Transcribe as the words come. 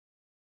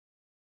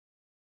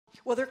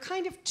Well, there are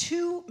kind of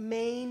two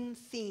main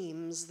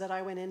themes that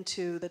I went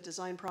into the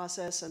design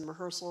process and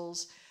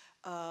rehearsals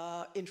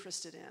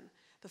interested in.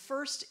 The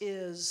first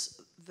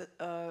is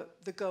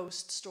the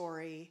ghost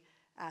story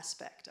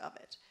aspect of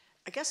it.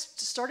 I guess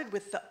it started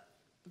with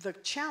the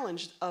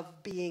challenge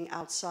of being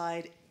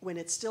outside when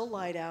it's still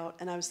light out,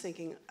 and I was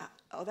thinking,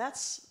 oh,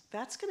 that's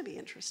going to be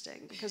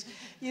interesting, because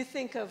you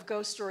think of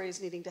ghost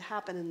stories needing to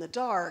happen in the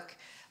dark,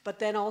 but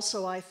then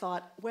also I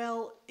thought,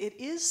 well, it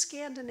is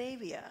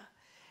Scandinavia,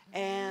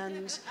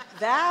 and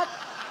that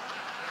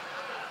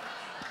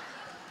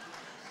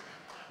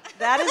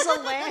is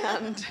a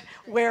land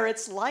where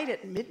it's light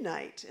at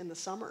midnight in the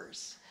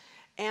summers,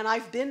 and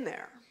I've been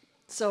there.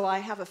 So I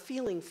have a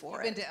feeling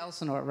for it. You've been to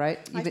Elsinore,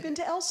 right? I've been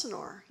to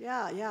Elsinore,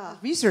 yeah.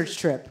 Research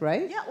trip,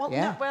 right? Yeah, well,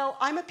 no, well,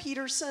 I'm a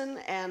Peterson,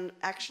 and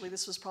actually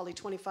this was probably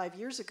 25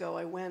 years ago.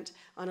 I went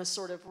on a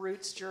sort of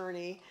roots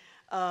journey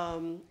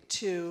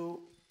to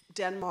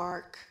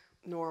Denmark,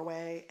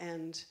 Norway,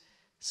 and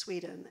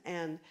Sweden,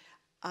 and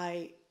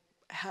I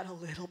had a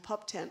little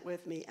pup tent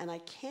with me, and I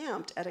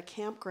camped at a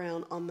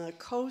campground on the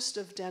coast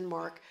of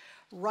Denmark,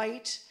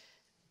 right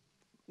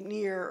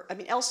near, I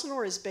mean,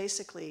 Elsinore is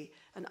basically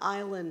an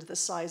island the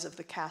size of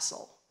the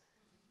castle.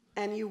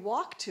 And you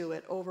walk to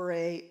it over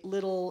a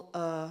little,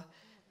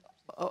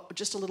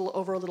 just a little,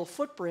 over a little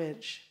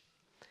footbridge.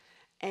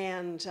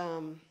 And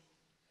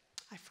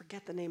I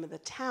forget the name of the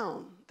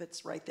town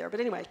that's right there.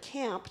 But anyway, I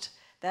camped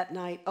that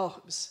night. Oh,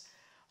 it was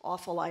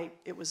awful.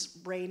 It was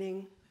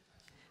raining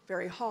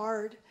very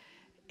hard.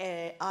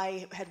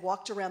 I had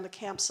walked around the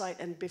campsite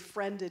and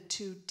befriended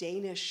two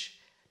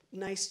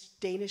nice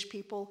Danish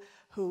people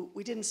who,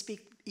 we didn't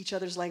speak each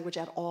other's language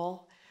at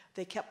all.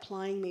 They kept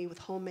plying me with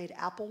homemade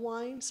apple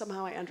wine.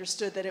 Somehow I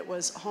understood that it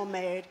was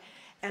homemade,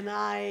 and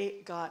I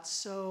got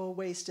so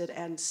wasted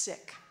and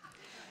sick.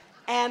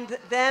 And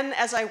then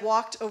as I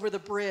walked over the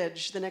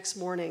bridge the next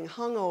morning,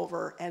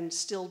 hungover and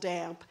still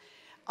damp,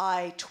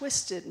 I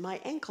twisted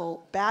my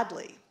ankle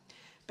badly.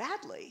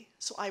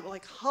 So I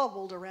like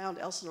hobbled around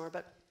Elsinore,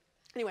 but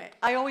anyway,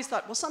 I always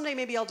thought, well, someday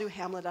maybe I'll do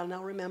Hamlet and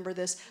I'll remember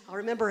this. I'll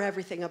remember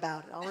everything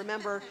about it. I'll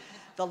remember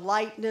the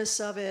lightness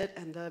of it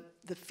and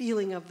the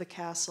feeling of the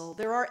castle.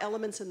 There are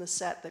elements in the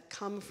set that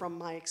come from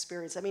my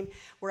experience. I mean,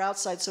 we're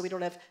outside, so we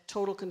don't have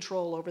total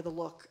control over the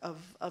look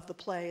of the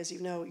play. As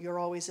you know, you're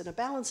always in a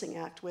balancing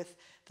act with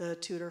the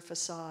Tudor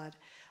facade.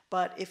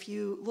 But if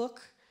you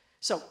look,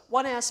 so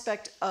one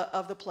aspect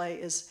of the play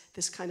is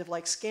this kind of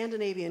like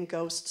Scandinavian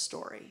ghost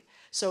story.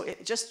 So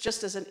it,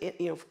 just as an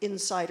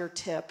insider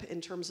tip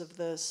in terms of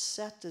the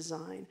set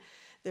design,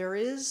 there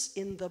is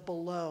in the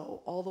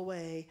below, all the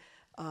way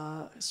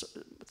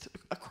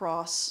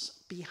across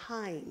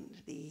behind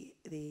the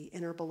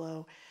inner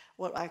below,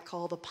 what I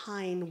call the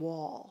pine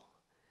wall.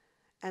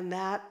 And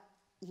that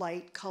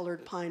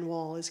light-colored pine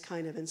wall is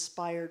kind of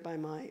inspired by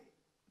my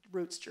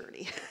roots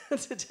journey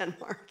to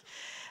Denmark.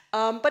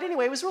 But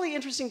anyway, it was really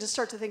interesting to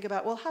start to think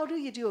about, well, how do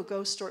you do a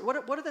ghost story?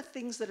 What are the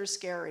things that are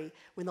scary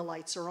when the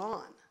lights are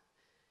on?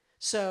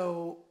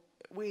 So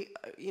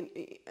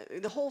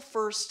the whole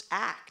first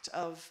act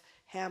of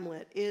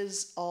Hamlet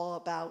is all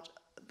about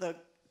the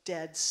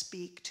dead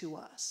speak to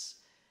us.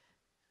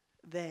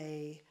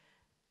 They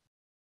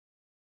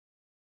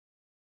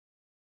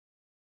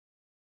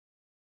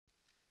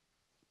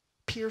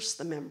pierce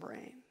the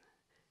membrane,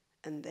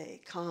 and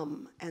they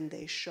come and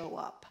they show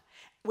up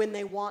when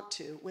they want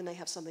to, when they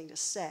have something to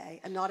say,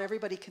 and not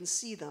everybody can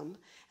see them,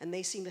 and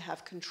they seem to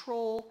have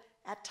control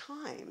at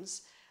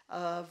times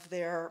of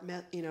their,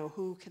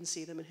 who can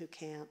see them and who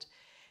can't.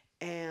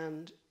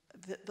 And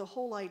the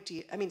whole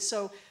idea, I mean,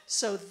 so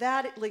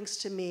that it links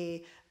to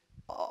me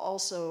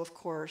also, of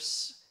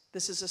course.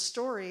 This is a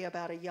story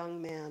about a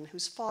young man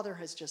whose father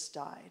has just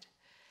died.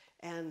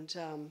 And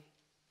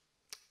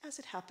as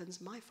it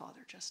happens, my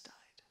father just died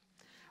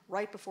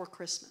right before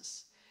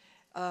Christmas.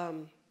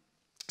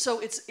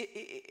 So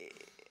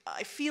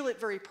I feel it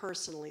very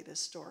personally, this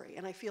story,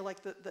 and I feel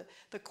like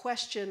the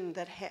question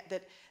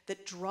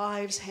that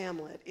drives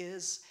Hamlet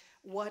is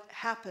what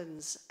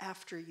happens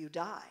after you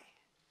die,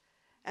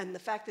 and the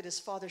fact that his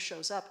father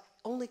shows up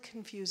only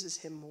confuses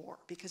him more,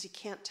 because he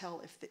can't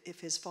tell if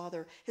his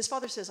father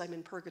says, I'm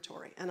in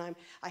purgatory and I'm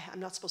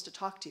not supposed to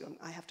talk to you,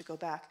 I have to go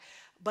back,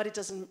 but it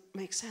doesn't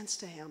make sense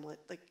to Hamlet,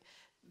 like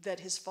that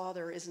his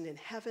father isn't in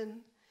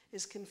heaven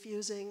is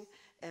confusing.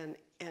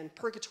 And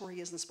purgatory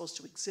isn't supposed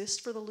to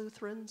exist for the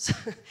Lutherans.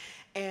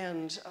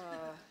 And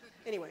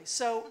anyway,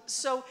 so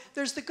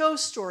there's the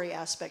ghost story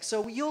aspect.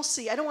 So you'll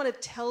see, I don't want to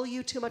tell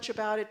you too much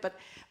about it,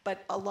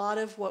 but a lot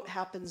of what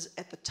happens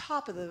at the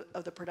top of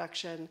the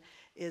production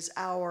is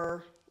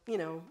our,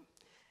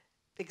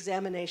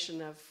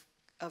 examination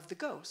of the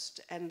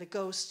ghost and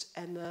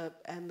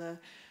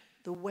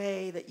the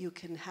way that you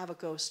can have a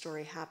ghost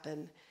story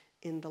happen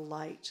in the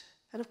light.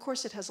 And of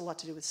course it has a lot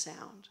to do with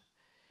sound.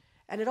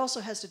 And it also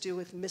has to do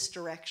with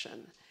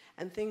misdirection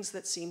and things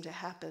that seem to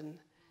happen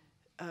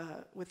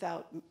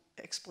without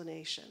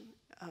explanation.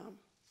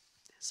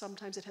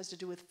 Sometimes it has to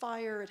do with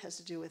fire. It has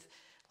to do with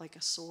like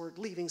a sword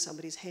leaving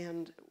somebody's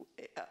hand,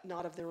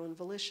 not of their own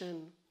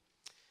volition.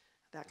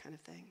 that kind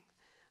of thing.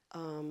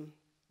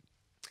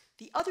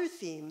 The other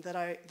theme that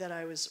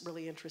I was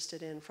really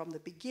interested in from the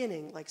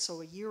beginning, like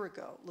so a year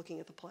ago, looking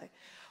at the play,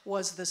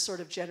 was the sort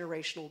of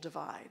generational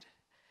divide.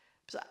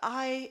 So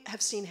I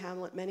have seen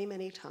Hamlet many,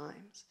 many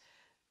times,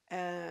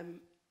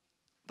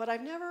 but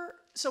I've never.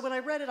 So when I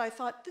read it, I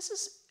thought, this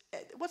is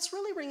what's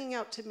really ringing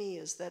out to me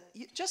is that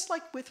just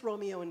like with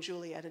Romeo and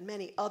Juliet and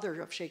many other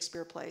of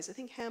Shakespeare plays, I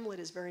think Hamlet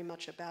is very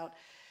much about,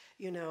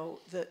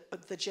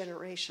 the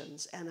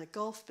generations and a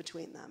gulf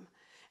between them.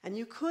 And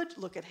you could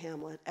look at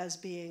Hamlet as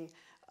being,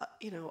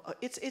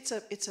 it's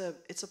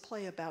a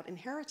play about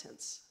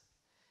inheritance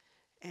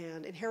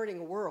and inheriting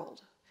a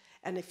world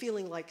and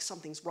feeling like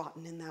something's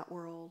rotten in that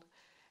world.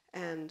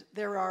 And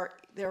there's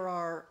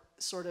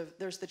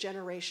the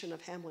generation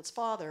of Hamlet's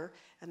father,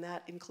 and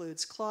that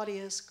includes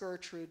Claudius,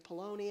 Gertrude,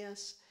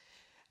 Polonius,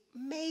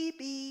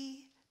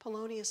 maybe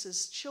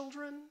Polonius's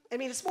children. I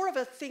mean, it's more of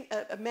a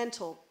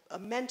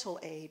mental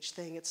age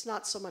thing. It's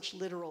not so much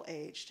literal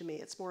age to me.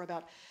 It's more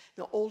about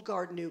old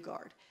guard, new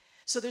guard.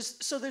 So there's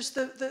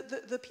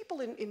the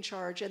people in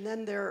charge, and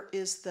then there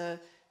is the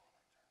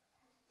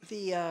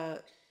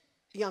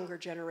younger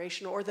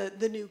generation, or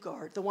the new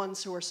guard, the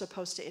ones who are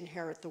supposed to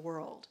inherit the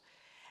world.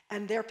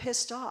 And they're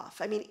pissed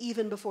off. I mean,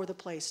 even before the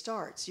play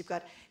starts, you've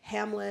got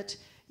Hamlet,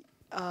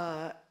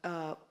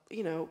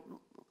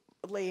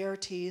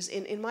 Laertes.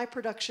 In my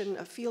production,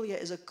 Ophelia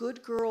is a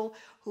good girl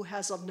who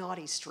has a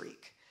naughty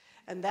streak.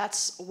 And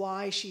that's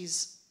why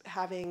she's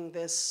having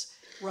this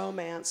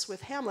romance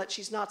with Hamlet.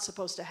 She's not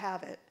supposed to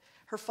have it.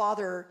 Her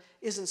father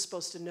isn't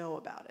supposed to know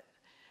about it.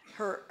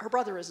 Her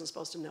brother isn't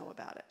supposed to know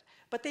about it.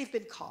 But they've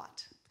been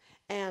caught.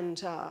 And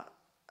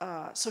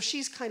so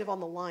she's kind of on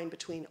the line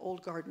between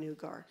old guard, new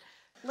guard.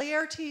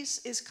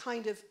 Laertes is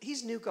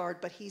he's new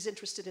guard, but he's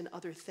interested in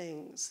other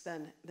things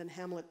than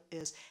Hamlet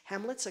is.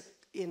 Hamlet's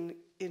in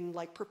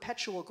like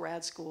perpetual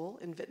grad school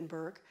in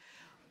Wittenberg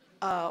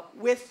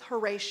with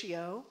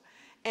Horatio.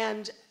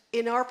 And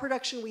in our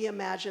production, we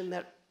imagine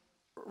that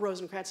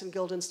Rosencrantz and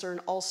Guildenstern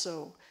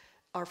also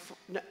are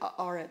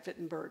at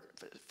Wittenberg,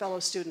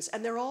 fellow students,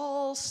 and they're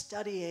all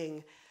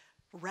studying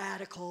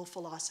radical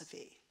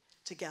philosophy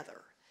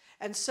together.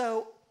 And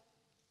so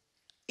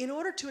in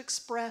order to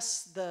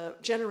express the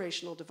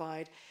generational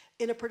divide,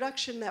 in a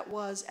production that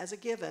was, as a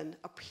given,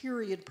 a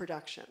period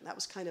production, that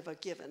was kind of a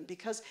given,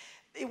 because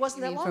it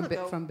wasn't that long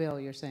ago. From Bill,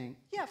 you're saying?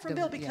 Yeah, from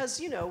Bill,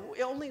 because,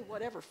 only,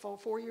 whatever,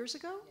 4 years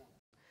ago?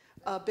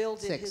 Bill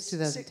did his...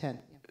 2010.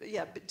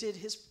 Did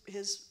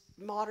his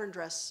modern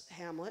dress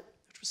Hamlet,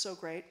 which was so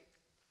great,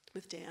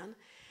 with Dan.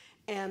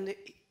 And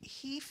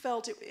he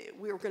felt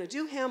we were going to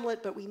do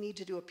Hamlet, but we need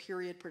to do a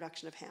period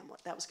production of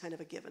Hamlet. That was kind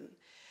of a given.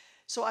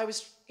 So I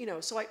was,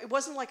 it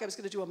wasn't like I was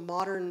going to do a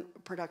modern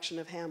production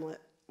of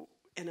Hamlet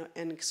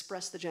and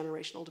express the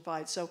generational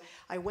divide. So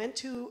I went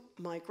to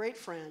my great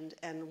friend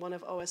and one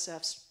of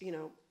OSF's,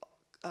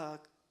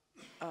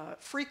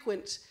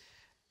 frequent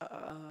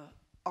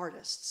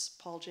artists,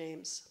 Paul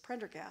James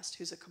Prendergast,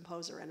 who's a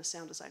composer and a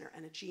sound designer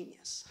and a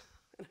genius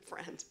and a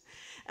friend.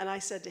 And I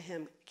said to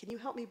him, can you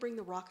help me bring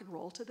the rock and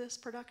roll to this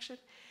production?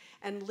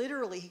 And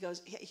literally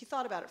he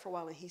thought about it for a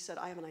while and he said,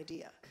 I have an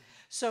idea.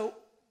 So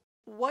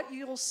what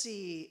you'll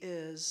see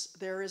is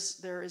there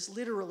is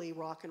literally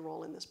rock and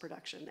roll in this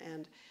production.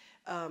 And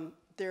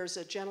there's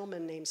a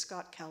gentleman named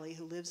Scott Kelly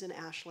who lives in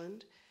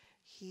Ashland.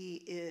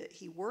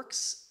 He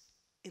works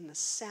in the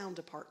sound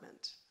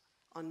department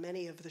on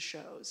many of the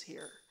shows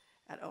here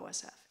at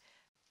OSF.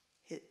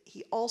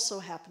 He also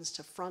happens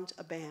to front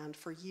a band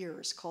for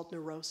years called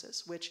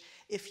Neurosis, which,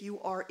 if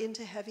you are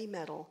into heavy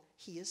metal,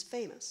 he is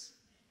famous.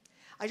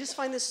 I just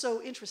find this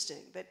so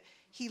interesting that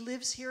he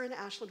lives here in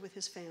Ashland with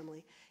his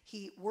family.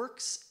 He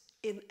works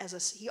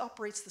he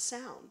operates the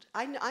sound.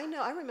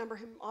 I remember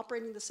him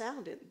operating the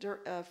sound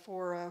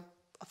for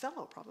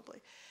Othello, probably.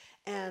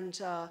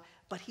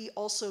 But he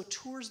also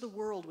tours the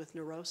world with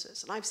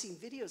Neurosis. And I've seen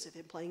videos of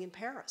him playing in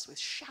Paris with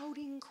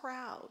shouting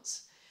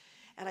crowds.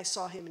 And I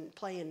saw him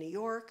play in New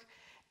York.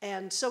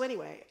 And so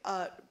anyway,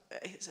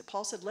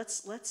 Paul said,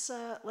 let's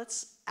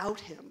out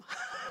him.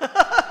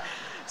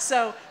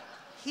 So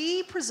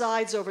he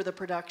presides over the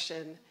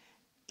production.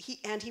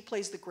 He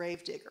plays the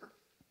gravedigger.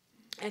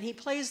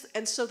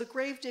 And so the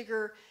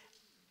gravedigger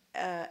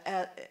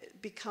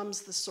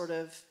becomes the sort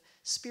of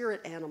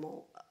spirit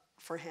animal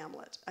for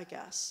Hamlet, I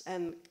guess,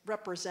 and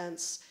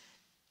represents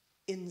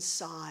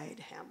inside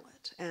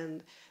Hamlet,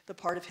 and the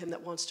part of him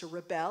that wants to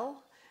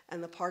rebel,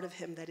 and the part of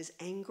him that is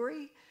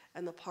angry,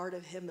 and the part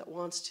of him that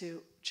wants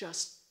to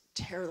just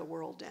tear the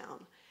world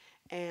down.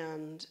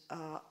 And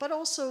but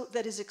also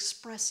that is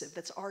expressive,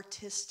 that's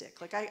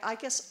artistic. Like I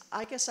guess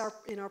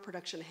in our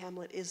production,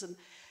 Hamlet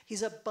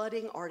he's a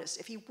budding artist.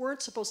 If he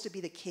weren't supposed to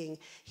be the king,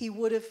 he's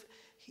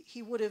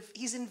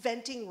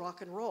inventing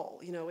rock and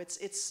roll.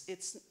 It's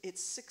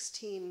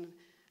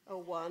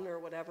 1601 or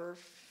whatever,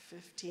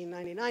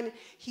 1599.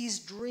 He's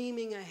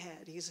dreaming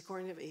ahead.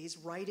 He's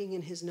writing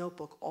in his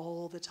notebook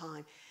all the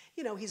time.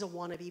 you know, he's a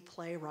wannabe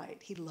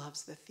playwright. He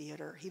loves the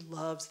theater. He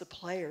loves the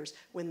players.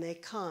 When they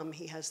come,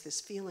 he has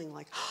this feeling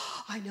like,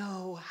 oh, I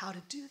know how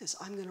to do this.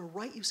 I'm going to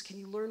write you. Can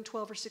you learn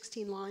 12 or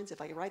 16 lines if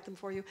I write them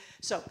for you?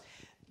 So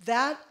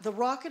the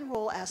rock and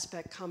roll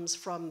aspect comes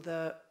from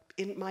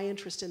my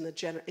interest in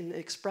in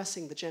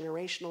expressing the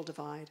generational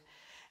divide.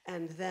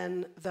 And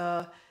then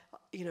a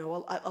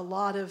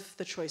lot of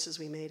the choices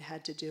we made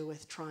had to do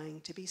with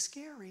trying to be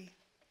scary.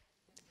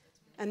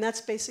 And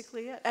that's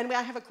basically it. And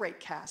I have a great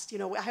cast. You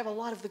know, I have a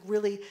lot of the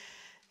really,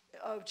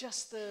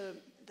 just the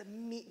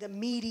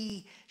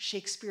meaty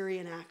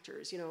Shakespearean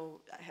actors. You know,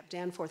 I have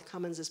Danforth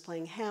Cummins is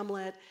playing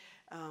Hamlet.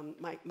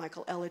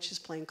 Michael Ellich is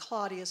playing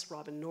Claudius.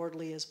 Robin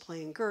Nordley is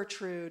playing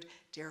Gertrude.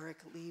 Derek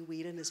Lee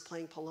Whedon is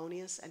playing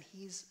Polonius, and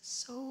he's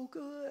so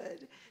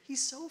good.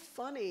 He's so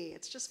funny.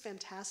 It's just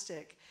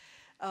fantastic.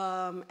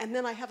 And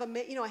then I have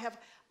I have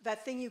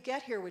that thing you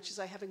get here, which is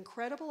I have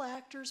incredible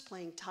actors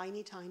playing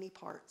tiny, tiny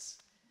parts.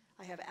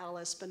 I have Al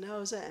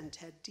Espinosa and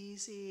Ted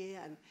Deasy,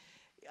 and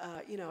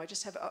I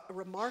just have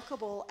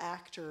remarkable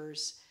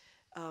actors.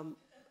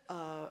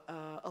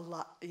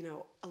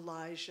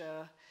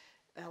 Elijah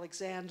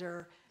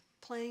Alexander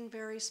playing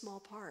very small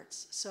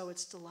parts, so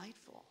it's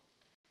delightful.